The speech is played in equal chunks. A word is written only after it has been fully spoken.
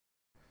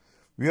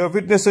We are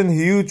witnessing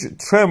huge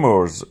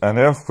tremors and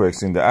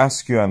earthquakes in the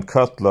Askja and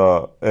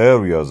Katla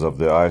areas of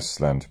the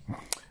Iceland.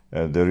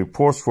 The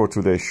reports for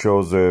today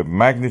shows a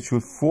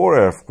magnitude 4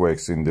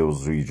 earthquakes in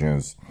those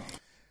regions.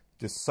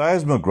 The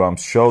seismogram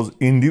shows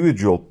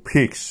individual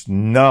peaks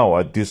now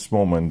at this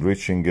moment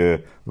reaching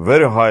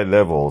very high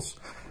levels,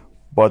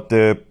 but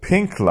the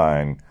pink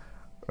line,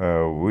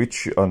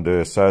 which on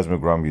the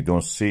seismogram you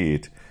don't see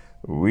it,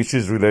 which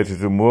is related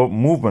to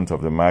movement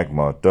of the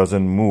magma,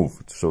 doesn't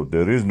move. So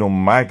there is no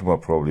magma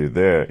probably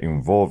there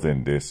involved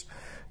in this.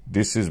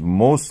 This is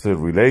mostly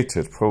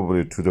related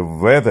probably to the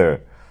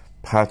weather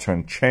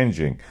pattern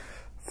changing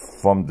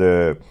from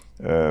the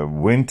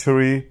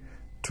wintry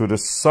to the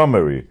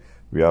summery.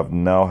 We have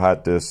now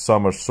had the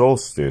summer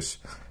solstice.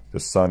 The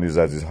sun is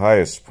at its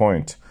highest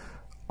point.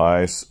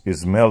 Ice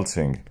is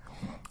melting.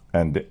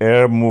 And the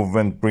air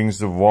movement brings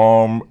the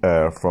warm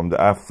air from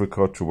the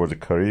Africa toward the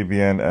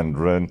Caribbean and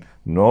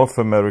North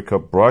America,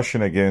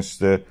 brushing against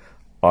the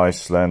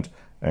Iceland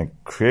and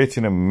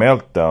creating a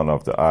meltdown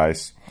of the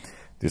ice.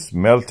 This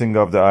melting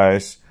of the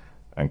ice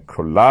and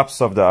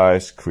collapse of the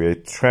ice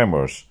create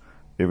tremors.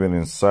 Even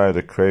inside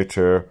a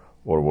crater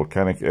or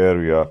volcanic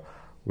area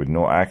with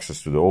no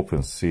access to the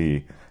open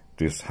sea,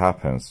 this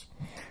happens.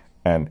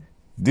 And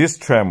these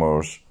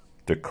tremors,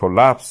 the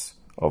collapse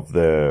of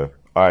the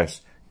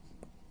ice,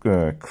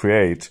 are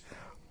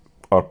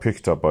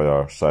picked up by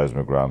our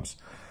seismograms.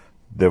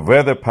 The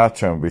weather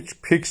pattern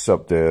which picks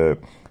up the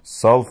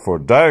sulfur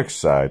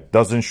dioxide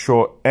doesn't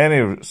show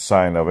any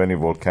sign of any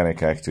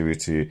volcanic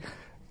activity,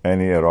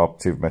 any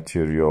eruptive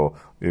material,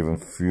 even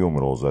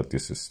fumaroles at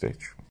this stage.